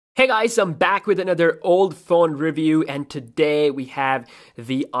Hey guys, I'm back with another old phone review, and today we have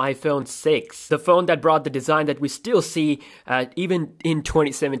the iPhone 6. The phone that brought the design that we still see even in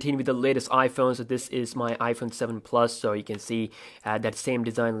 2017 with the latest iPhones. So this is my iPhone 7 Plus, so you can see that same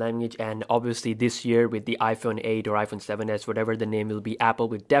design language. And obviously this year with the iPhone 8 or iPhone 7s, whatever the name will be, Apple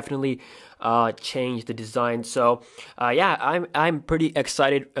will definitely change the design. So yeah, I'm pretty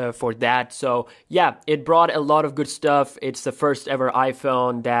excited for that. So yeah, it brought a lot of good stuff. It's the first ever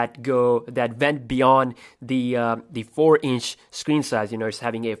iPhone that went beyond the 4-inch screen size. You know, it's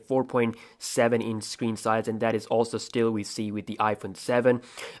having a 4.7-inch screen size, and that is also still we see with the iPhone 7.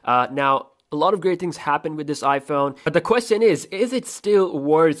 Now, a lot of great things happened with this iPhone, but the question is it still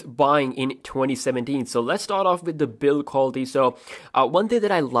worth buying in 2017? So let's start off with the build quality. So one thing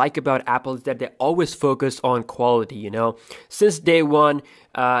that I like about Apple is that they always focus on quality, you know. Since day one,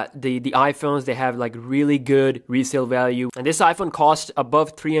 the iPhones, they have like really good resale value, and this iPhone costs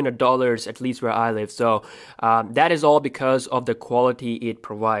above $300, at least where I live. So that is all because of the quality it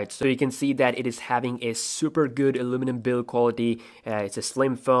provides. So you can see that it is having a super good aluminum build quality. It's a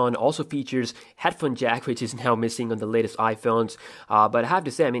slim phone, also features headphone jack, which is now missing on the latest iPhones, but I have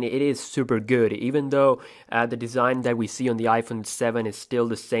to say, I mean, it is super good, even though the design that we see on the iPhone 7 is still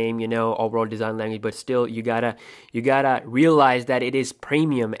the same, you know, overall design language, but still you gotta realize that it is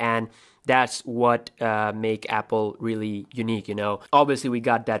premium, and that's what make Apple really unique, you know. Obviously, we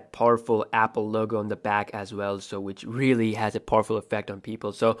got that powerful Apple logo on the back as well, so which really has a powerful effect on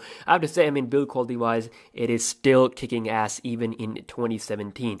people. So I have to say, I mean, build quality wise, it is still kicking ass even in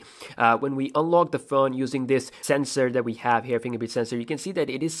 2017. When we unlock the phone using this sensor that we have here, fingerprint sensor, you can see that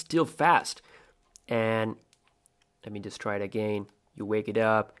it is still fast. And let me just try it again. You wake it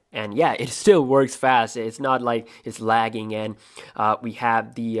up, and yeah, it still works fast. It's not like it's lagging. And we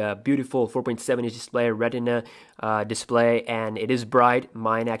have the beautiful 4.7-inch display, Retina display, and it is bright.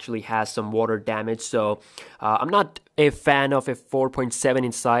 Mine actually has some water damage, so I'm not a fan of a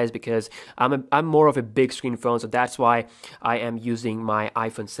 4.7-inch size because I'm more of a big screen phone. So that's why I am using my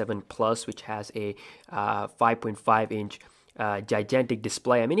iPhone 7 Plus, which has a 5.5-inch gigantic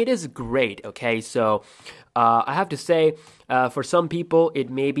display. I mean, it is great. Okay, so I have to say, for some people, it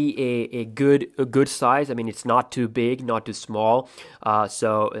may be a good size. I mean, it's not too big, not too small.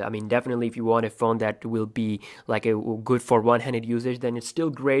 So I mean, definitely, if you want a phone that will be like a good for one-handed usage, then it's still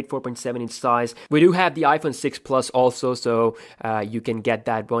great. 4.7-inch size. We do have the iPhone 6 Plus also, so you can get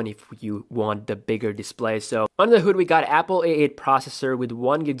that one if you want the bigger display. So under the hood, we got Apple A8 processor with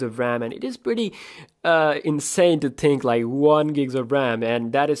 1 gigs of RAM, and it is pretty insane to think like 1 gigs of RAM,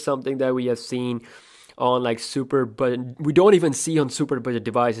 and that is something that we have seen on like super budget. We don't even see on super budget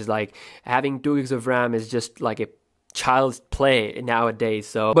devices. Like having 2 gigs of RAM is just like a child's play nowadays.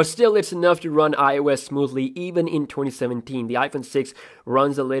 So, but still, it's enough to run iOS smoothly even in 2017. The iPhone 6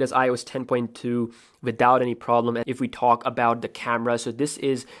 runs the latest iOS 10.2 without any problem. And if we talk about the camera, so this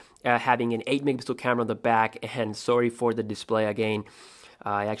is having an 8-megapixel camera on the back, and sorry for the display again.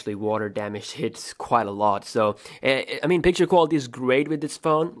 Actually, water damage hits quite a lot. So, I mean, picture quality is great with this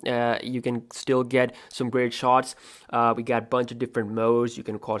phone. You can still get some great shots. We got a bunch of different modes. You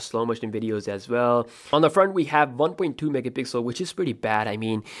can record slow motion videos as well. On the front, we have 1.2 megapixel, which is pretty bad. I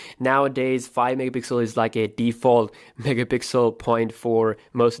mean, nowadays, 5 megapixel is like a default megapixel point for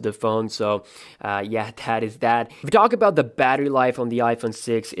most of the phones. So, yeah, that is that. If we talk about the battery life on the iPhone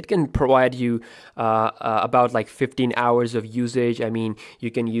 6, it can provide you about like 15 hours of usage. I mean, you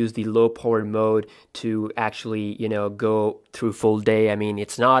can use the low power mode to actually, you know, go through full day. I mean,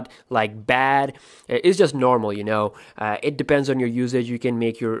 it's not like bad. It's just normal, you know. It depends on your usage. You can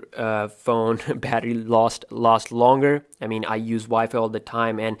make your phone battery last longer. I mean, I use Wi-Fi all the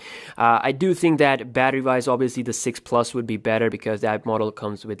time, and I do think that battery-wise, obviously the 6 Plus would be better because that model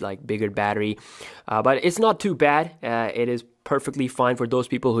comes with like bigger battery. But it's not too bad. It is perfectly fine for those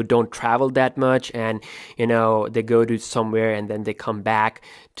people who don't travel that much, and you know, they go to somewhere and then they come back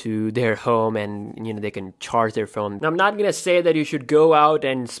to their home, and you know, they can charge their phone. Now, I'm not gonna say that you should go out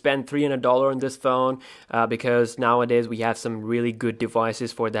and spend $300 on this phone because nowadays we have some really good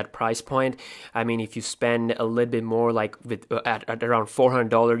devices for that price point. I mean, if you spend a little bit more, like with at around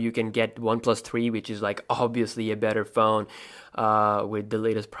 $400, you can get OnePlus 3, which is like obviously a better phone with the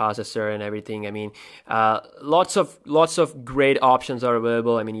latest processor and everything. I mean, lots of great options are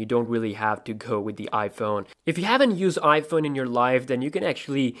available. I mean, you don't really have to go with the iPhone. If you haven't used iPhone in your life, then you can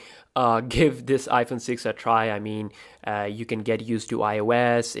actually give this iPhone 6 a try. I mean, you can get used to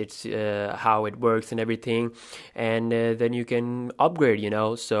iOS, it's how it works and everything, and then you can upgrade, you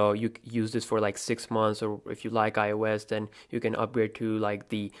know. So you use this for like 6 months, or if you like iOS, then you can upgrade to like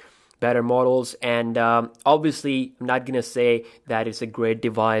the better models. And obviously, I'm not gonna say that it's a great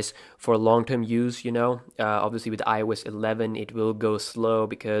device for long-term use. Obviously with iOS 11 it will go slow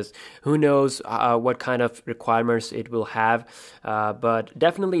because who knows what kind of requirements it will have, but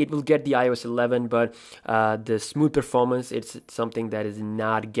definitely it will get the iOS 11, but the smooth performance, it's something that is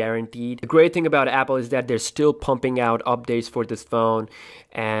not guaranteed. The great thing about Apple is that they're still pumping out updates for this phone.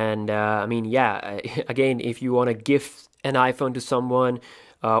 And I mean, yeah, again, if you want to gift an iPhone to someone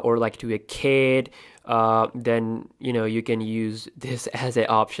or like to a kid, then you can use this as an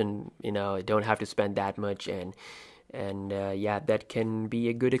option. You don't have to spend that much, and yeah, that can be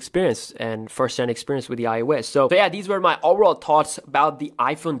a good experience and first-hand experience with the iOS. So yeah, these were my overall thoughts about the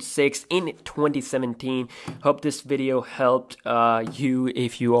iPhone 6 in 2017. Hope this video helped you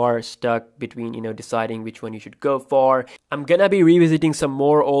if you are stuck between deciding which one you should go for. I'm gonna be revisiting some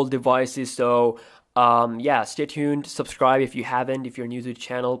more old devices, so yeah, stay tuned, subscribe if you haven't. If you're new to the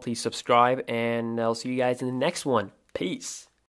channel, please subscribe, and I'll see you guys in the next one. Peace.